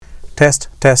Test.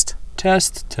 Test.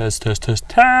 Okay.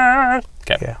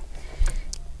 Yeah.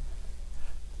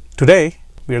 Today,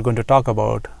 we are going to talk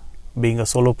about being a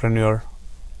solopreneur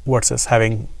versus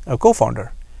having a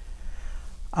co-founder.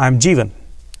 I'm Jeevan.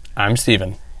 I'm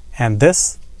Steven. And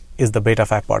this is the Beta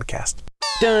 5 podcast.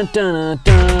 Dun, dun,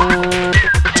 dun.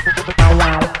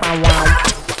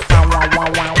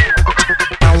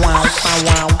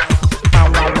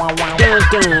 Dun,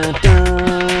 dun,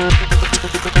 dun.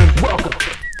 Welcome.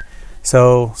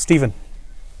 So, Steven,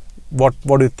 what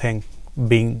do you think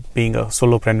being a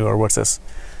solopreneur versus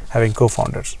having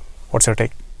co-founders? What's your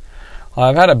take?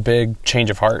 I've had a big change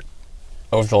of heart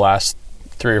over the last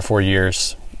 3 or 4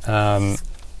 years. I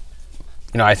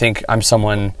think I'm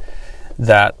someone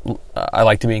that I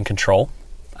like to be in control.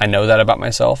 I know that about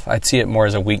myself. I'd see it more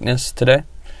as a weakness today.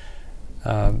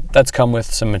 That's come with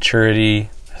some maturity.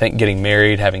 I think getting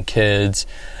married, having kids,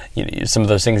 some of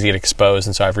those things get exposed.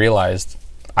 And so I've realized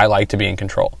I like to be in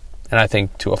control, and I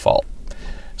think to a fault.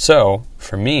 So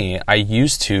for me, I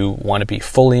used to want to be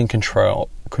fully in control,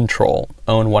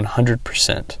 own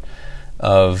 100%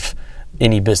 of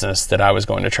any business that I was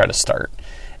going to try to start.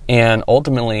 And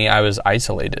ultimately, I was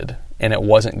isolated, and it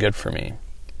wasn't good for me,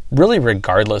 really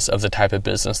regardless of the type of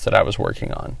business that I was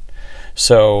working on.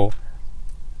 So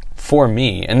for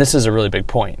me, and this is a really big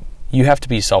point, you have to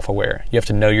be self-aware. You have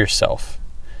to know yourself.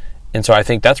 And so I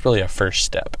think that's really a first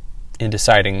step in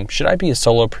deciding, should I be a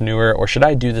solopreneur, or should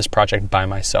I do this project by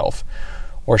myself?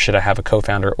 Or should I have a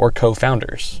co-founder or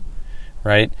co-founders,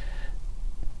 right?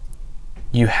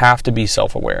 You have to be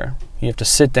self-aware. You have to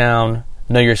sit down,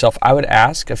 know yourself. I would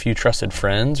ask a few trusted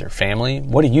friends or family,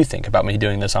 what do you think about me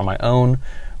doing this on my own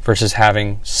versus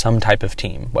having some type of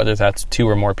team, whether that's 2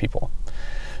 or more people?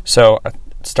 So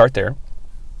start there.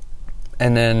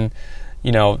 And then,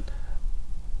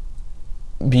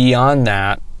 beyond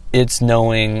that, it's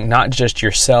knowing not just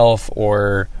yourself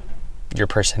or your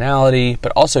personality,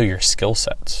 but also your skill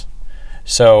sets.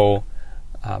 So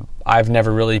I've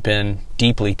never really been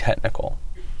deeply technical,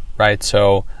 right?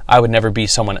 So I would never be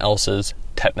someone else's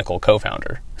technical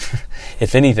co-founder.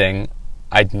 If anything,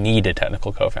 I'd need a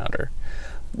technical co-founder.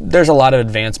 There's a lot of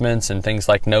advancements and things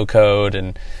like no code,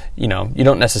 and you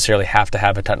don't necessarily have to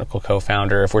have a technical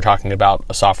co-founder if we're talking about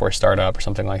a software startup or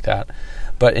something like that.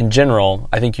 But in general,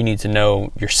 I think you need to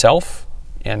know yourself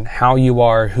and how you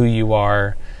are, who you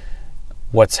are,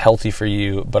 what's healthy for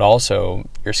you, but also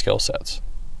your skill sets.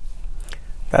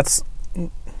 That's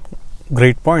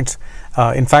great points.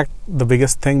 In fact, the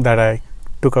biggest thing that I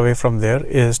took away from there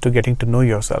is to getting to know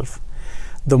yourself.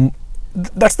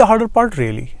 That's the harder part,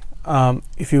 really.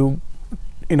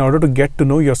 In order to get to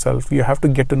know yourself, you have to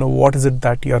get to know what is it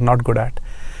that you're not good at,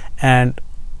 and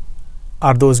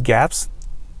are those gaps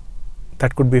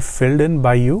that could be filled in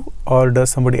by you, or does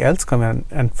somebody else come in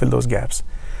and fill those gaps?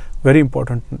 Very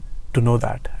important to know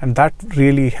that, and that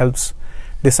really helps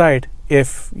decide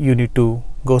if you need to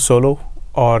go solo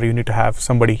or you need to have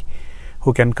somebody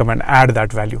who can come and add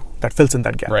that value that fills in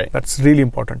that gap. Right. That's really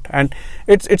important, and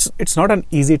it's not an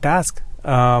easy task.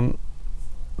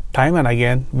 Time and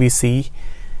again, we see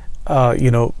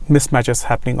mismatches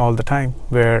happening all the time,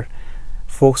 where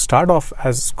folks start off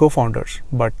as co-founders,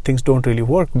 but things don't really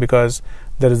work because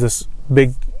there is this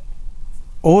big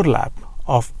overlap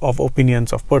of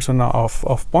opinions, of persona,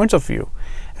 of points of view,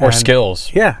 or skills.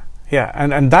 Yeah,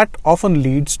 and that often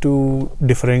leads to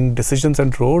differing decisions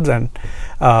and roads, and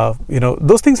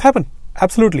those things happen,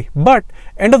 absolutely. But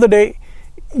end of the day,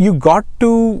 you got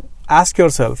to ask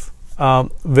yourself,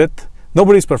 with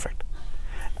nobody's perfect,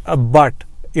 but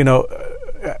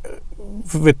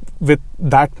with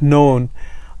that known,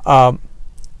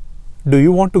 do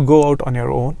you want to go out on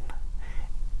your own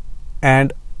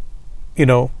and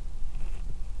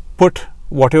put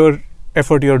whatever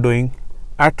effort you're doing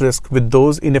at risk with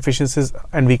those inefficiencies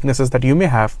and weaknesses that you may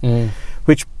have,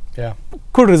 which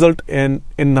could result in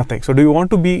nothing? So do you want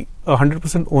to be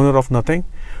 100% owner of nothing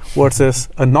versus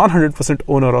a non-100%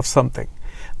 owner of something?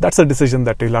 That's a decision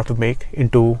that you'll have to make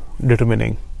into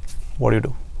determining what you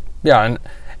do. Yeah,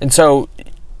 and so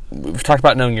we've talked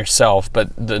about knowing yourself,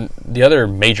 but the other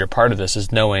major part of this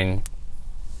is knowing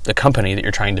the company that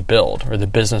you're trying to build, or the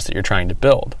business that you're trying to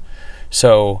build.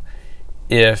 So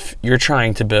if you're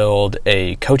trying to build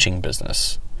a coaching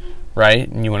business, right,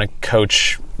 and you want to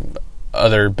coach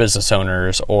other business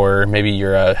owners, or maybe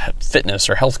you're a fitness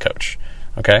or health coach,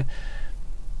 okay,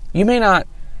 you may not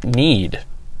need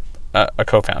a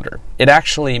co-founder. It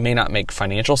actually may not make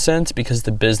financial sense because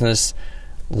the business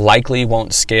likely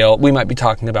won't scale. We might be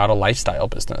talking about a lifestyle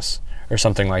business or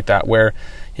something like that, where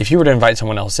if you were to invite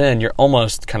someone else in, you're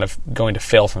almost kind of going to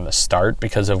fail from the start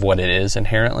because of what it is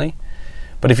inherently.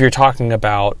 But if you're talking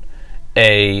about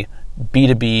a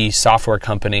B2B software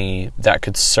company that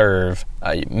could serve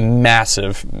a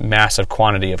massive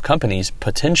quantity of companies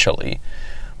potentially.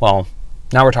 Well,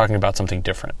 now we're talking about something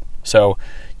different. So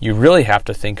you really have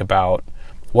to think about,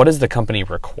 what does the company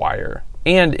require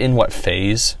and in what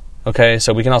phase? Okay,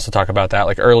 so we can also talk about that.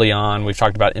 Like early on, we've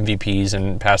talked about MVPs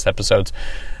in past episodes.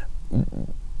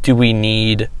 Do we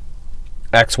need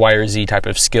X, Y, or Z type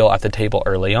of skill at the table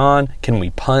early on? Can we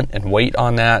punt and wait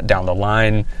on that down the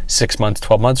line 6 months,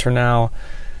 12 months from now?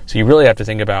 So you really have to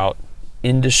think about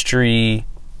industry,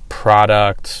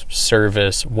 product,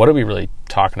 service. What are we really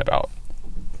talking about?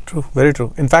 True, very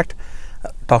true. In fact,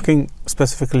 talking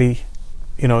specifically,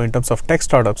 in terms of tech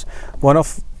startups, one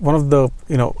of the,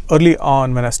 early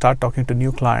on when I start talking to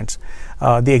new clients,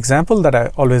 the example that I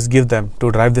always give them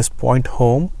to drive this point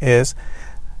home is,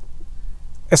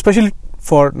 especially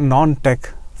for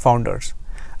non-tech founders,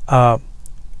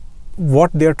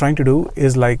 what they are trying to do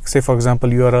is, like, say for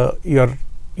example, you're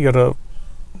a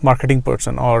marketing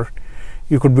person, or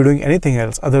you could be doing anything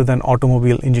else other than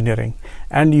automobile engineering,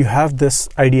 and you have this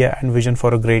idea and vision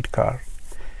for a great car.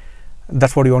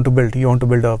 That's what you want to build. You want to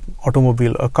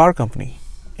build a car company,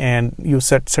 and you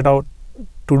set out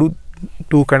to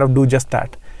kind of do just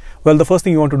that. Well, the first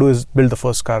thing you want to do is build the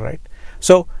first car, right?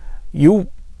 So you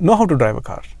know how to drive a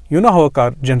car. You know how a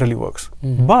car generally works.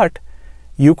 Mm-hmm. But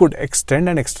you could extend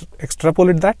and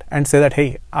extrapolate that and say that,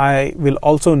 hey, I will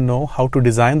also know how to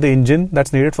design the engine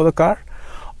that's needed for the car.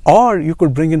 Or you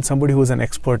could bring in somebody who is an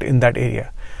expert in that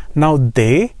area. Now,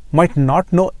 they might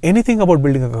not know anything about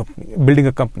building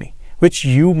a company, which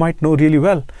you might know really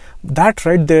well. That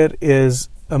right there is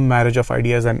a marriage of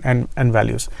ideas and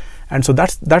values. And so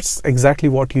that's exactly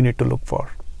what you need to look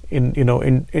for in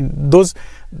those,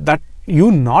 that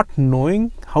you not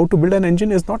knowing how to build an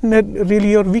engine is not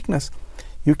really your weakness.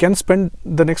 You can spend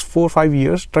the next 4 or 5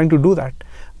 years trying to do that.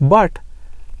 But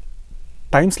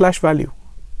time/value,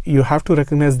 you have to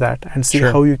recognize that and see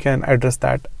how you can address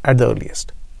that at the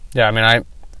earliest. Yeah, I mean,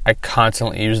 I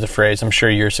constantly use the phrase, I'm sure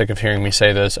you're sick of hearing me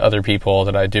say this, other people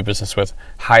that I do business with,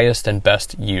 highest and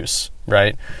best use,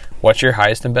 right? What's your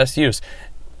highest and best use?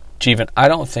 Jeevan, I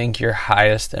don't think your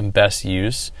highest and best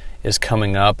use is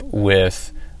coming up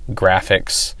with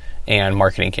graphics and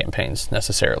marketing campaigns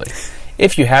necessarily.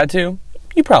 If you had to,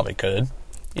 you probably could,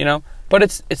 but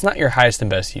it's not your highest and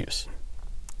best use.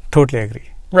 Totally agree.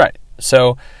 Right.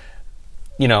 So,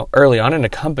 early on in a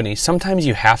company, sometimes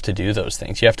you have to do those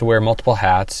things. You have to wear multiple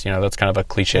hats. That's kind of a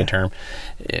cliche term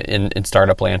in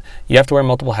startup land. You have to wear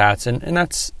multiple hats, and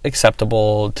that's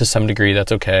acceptable to some degree.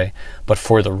 That's okay. But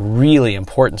for the really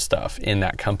important stuff in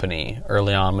that company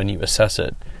early on, when you assess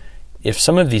it, if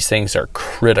some of these things are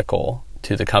critical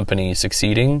to the company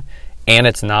succeeding, and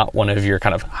it's not one of your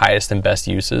kind of highest and best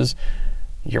uses,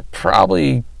 you're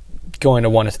probably going to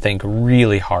want to think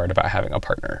really hard about having a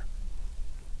partner.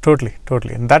 Totally.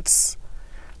 And that's,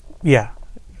 and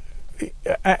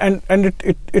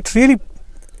it really,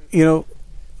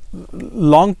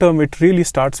 long term, it really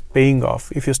starts paying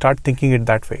off if you start thinking it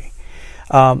that way.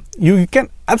 You can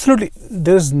absolutely,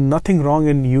 there's nothing wrong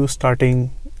in you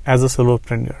starting as a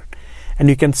solopreneur, and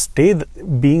you can stay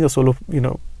being a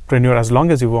solopreneur as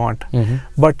long as you want. Mm-hmm.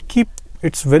 But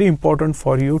it's very important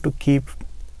for you to keep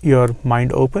your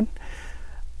mind open.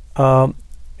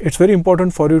 It's very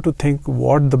important for you to think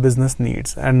what the business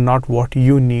needs and not what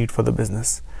you need for the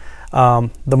business. The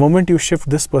moment you shift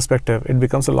this perspective, it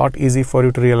becomes a lot easier for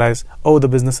you to realize, the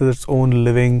business is its own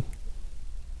living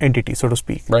entity, so to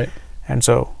speak. Right. And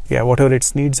so, whatever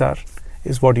its needs are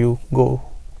is what you go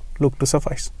look to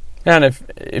suffice. And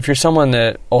if you're someone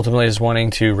that ultimately is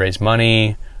wanting to raise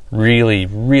money, really,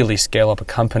 really scale up a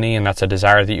company, and that's a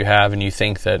desire that you have, and you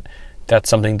think that that's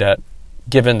something that,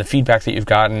 given the feedback that you've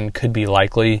gotten, could be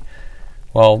likely,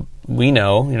 well, we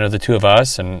know, the two of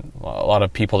us and a lot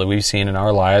of people that we've seen in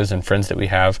our lives and friends that we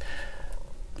have,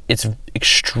 it's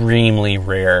extremely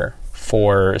rare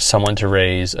for someone to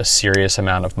raise a serious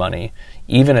amount of money,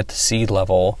 even at the seed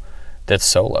level, that's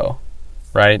solo,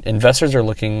 right? Investors are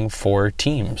looking for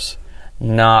teams,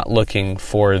 not looking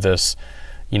for this,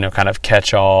 kind of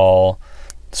catch-all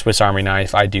Swiss Army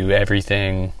knife, I do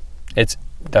everything.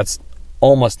 That's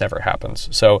almost never happens.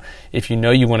 So if you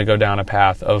want to go down a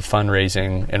path of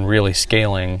fundraising and really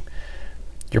scaling,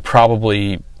 you're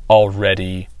probably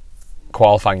already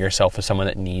qualifying yourself as someone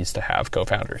that needs to have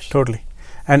co-founders. Totally.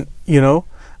 And,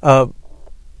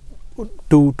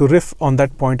 to riff on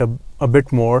that point a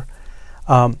bit more,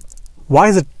 why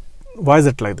is it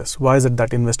like this? Why is it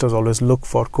that investors always look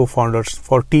for co-founders,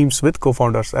 for teams with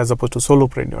co-founders as opposed to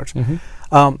solopreneurs?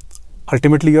 Mm-hmm.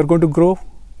 Ultimately, you're going to grow.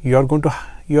 You're going to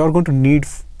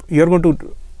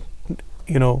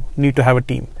need to have a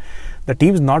team. The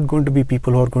team is not going to be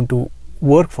people who are going to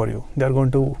work for you. They are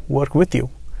going to work with you.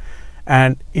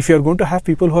 And if you are going to have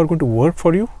people who are going to work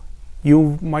for you,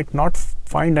 you might not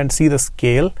find and see the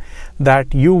scale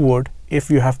that you would if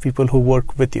you have people who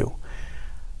work with you.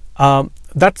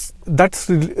 That's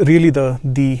really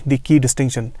the key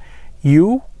distinction.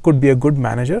 You could be a good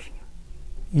manager,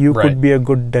 you Right. could be a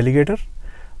good delegator,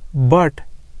 but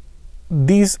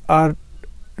these are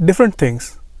different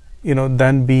things,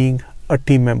 than being a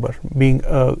team member, being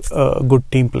a good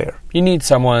team player. You need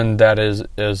someone that is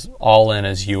as all in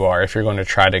as you are if you're going to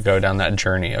try to go down that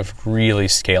journey of really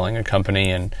scaling a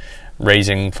company and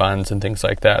raising funds and things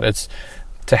like that. It's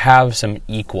to have some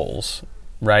equals,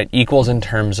 right? Equals in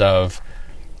terms of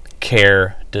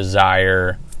care,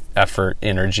 desire, effort,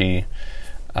 energy.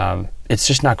 It's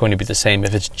just not going to be the same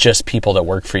if it's just people that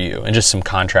work for you and just some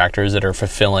contractors that are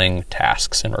fulfilling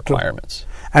tasks and requirements.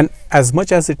 And as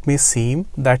much as it may seem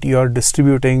that you are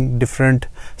distributing different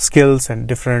skills and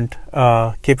different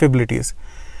capabilities,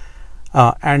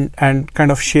 and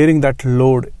kind of sharing that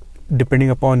load depending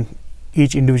upon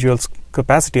each individual's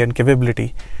capacity and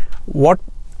capability, what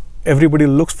everybody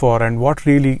looks for and what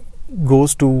really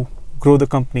goes to grow the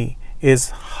company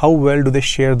is how well do they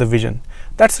share the vision.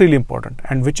 That's really important,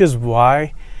 and which is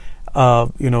why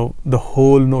the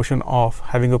whole notion of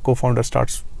having a co-founder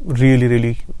starts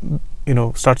really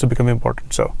starts to become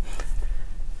important. So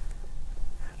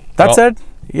that said,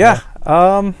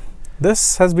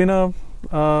 this has been a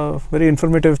very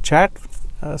informative chat,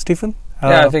 Stephen.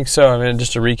 I think so. I mean,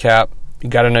 just to recap, you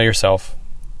got to know yourself.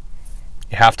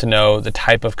 You have to know the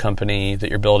type of company that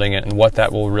you're building it and what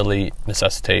that will really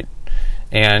necessitate.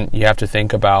 And you have to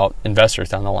think about investors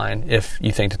down the line if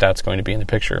you think that that's going to be in the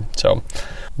picture. So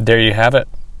there you have it.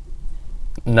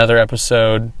 Another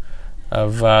episode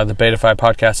of the Betafy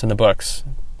podcast in the books.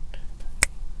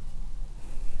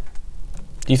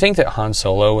 Do you think that Han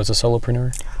Solo was a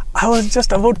solopreneur? I was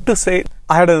just about to say,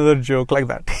 I had another joke like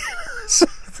that.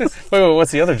 Wait,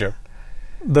 what's the other joke?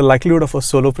 The likelihood of a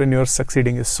solopreneur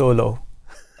succeeding is so low.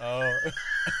 Oh.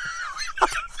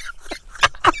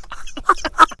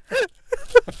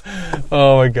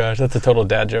 Oh my gosh, that's a total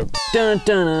dad joke. Dun,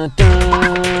 dun, dun,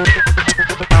 dun.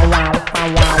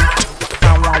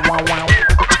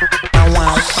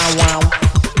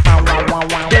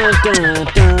 Dun, dun,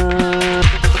 dun.